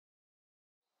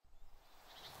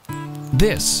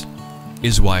This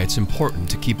is why it's important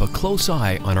to keep a close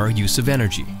eye on our use of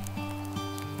energy.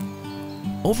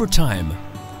 Over time,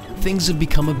 things have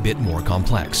become a bit more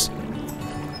complex.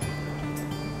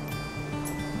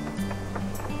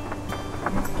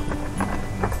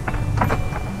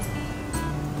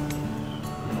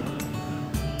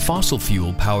 Fossil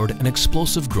fuel powered an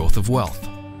explosive growth of wealth.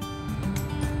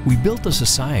 We built a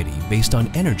society based on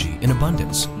energy in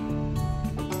abundance.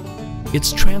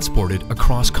 It's transported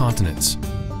across continents,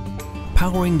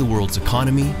 powering the world's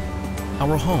economy,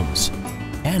 our homes,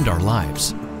 and our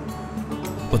lives.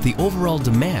 But the overall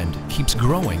demand keeps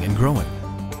growing and growing.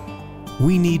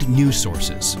 We need new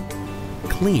sources,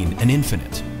 clean and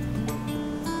infinite.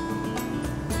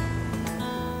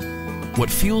 What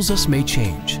fuels us may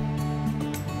change,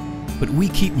 but we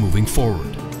keep moving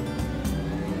forward.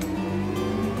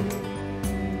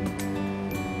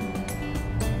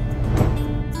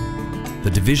 The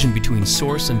division between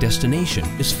source and destination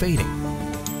is fading.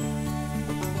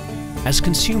 As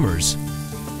consumers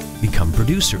become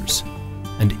producers,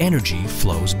 and energy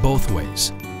flows both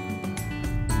ways.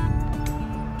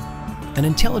 An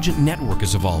intelligent network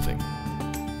is evolving,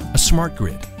 a smart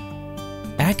grid,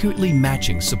 accurately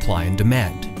matching supply and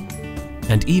demand,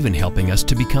 and even helping us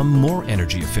to become more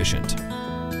energy efficient.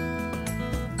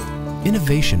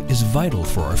 Innovation is vital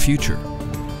for our future.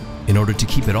 In order to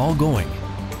keep it all going,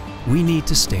 we need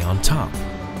to stay on top.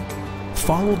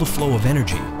 Follow the flow of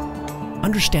energy,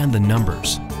 understand the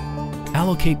numbers,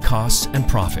 allocate costs and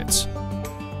profits.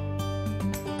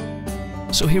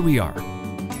 So here we are,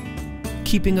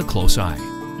 keeping a close eye.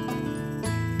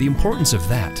 The importance of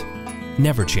that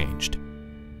never changed.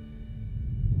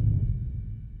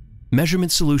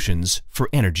 Measurement solutions for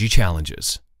energy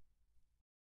challenges.